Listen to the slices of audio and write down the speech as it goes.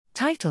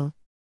Title: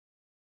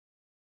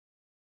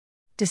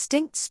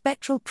 Distinct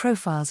Spectral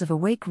Profiles of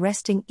Awake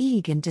Resting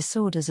EEG in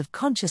Disorders of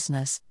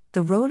Consciousness,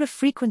 the Role of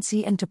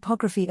Frequency and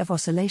Topography of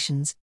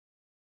Oscillations.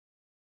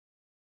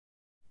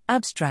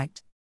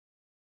 Abstract: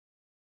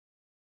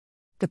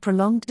 The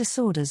prolonged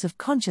disorders of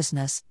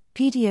consciousness,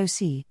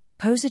 PDOC,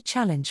 pose a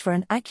challenge for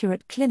an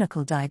accurate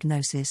clinical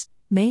diagnosis,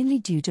 mainly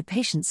due to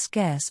patients'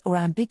 scarce or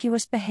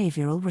ambiguous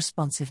behavioral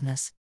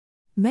responsiveness.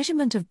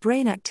 Measurement of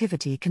brain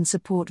activity can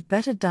support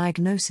better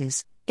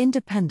diagnosis,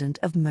 independent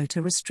of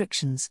motor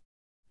restrictions.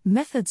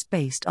 Methods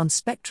based on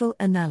spectral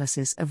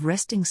analysis of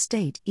resting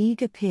state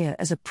EEG appear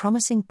as a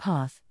promising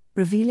path,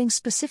 revealing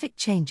specific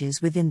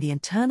changes within the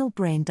internal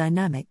brain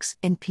dynamics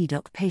in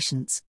PDOC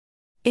patients.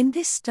 In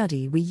this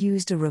study, we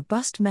used a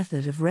robust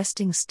method of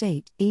resting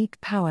state EEG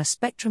power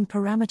spectrum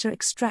parameter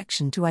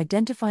extraction to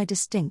identify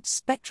distinct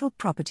spectral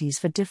properties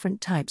for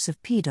different types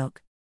of PDOC.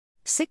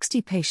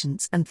 60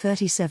 patients and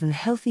 37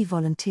 healthy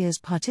volunteers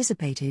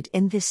participated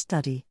in this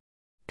study.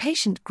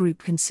 Patient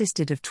group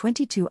consisted of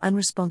 22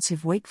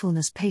 unresponsive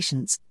wakefulness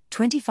patients,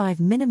 25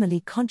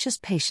 minimally conscious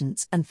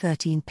patients, and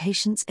 13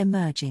 patients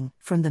emerging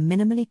from the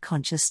minimally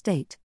conscious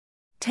state.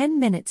 10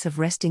 minutes of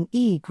resting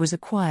EEG was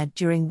acquired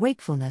during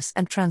wakefulness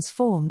and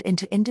transformed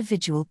into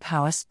individual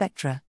power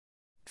spectra.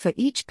 For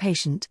each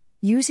patient,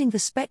 using the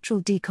spectral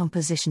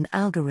decomposition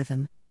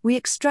algorithm, we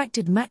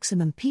extracted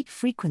maximum peak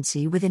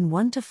frequency within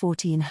 1 to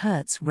 14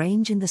 Hz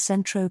range in the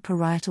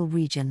centroparietal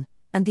region,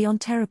 and the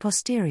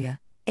anteroposterior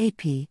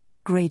AP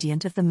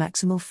gradient of the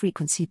maximal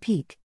frequency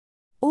peak.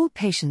 All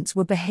patients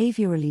were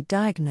behaviorally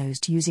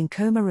diagnosed using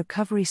Coma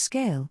Recovery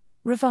Scale,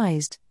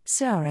 revised,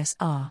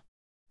 CRSR.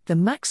 The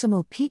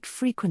maximal peak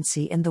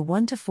frequency in the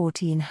 1 to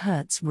 14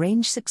 Hz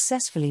range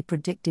successfully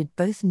predicted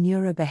both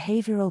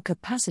neurobehavioral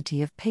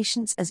capacity of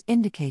patients as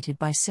indicated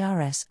by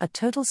CRS, a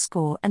total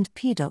score, and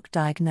PDOC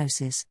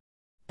diagnosis.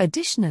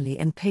 Additionally,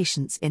 in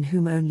patients in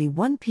whom only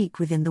one peak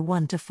within the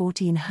 1 to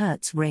 14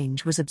 Hz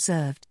range was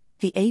observed,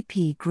 the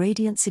AP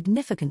gradient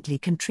significantly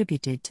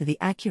contributed to the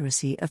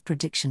accuracy of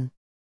prediction.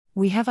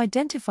 We have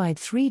identified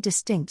 3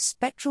 distinct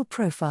spectral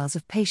profiles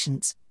of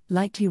patients,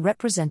 likely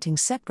representing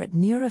separate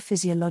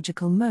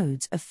neurophysiological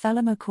modes of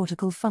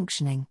thalamocortical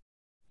functioning.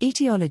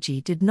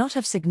 Etiology did not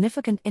have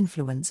significant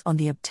influence on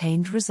the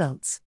obtained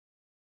results.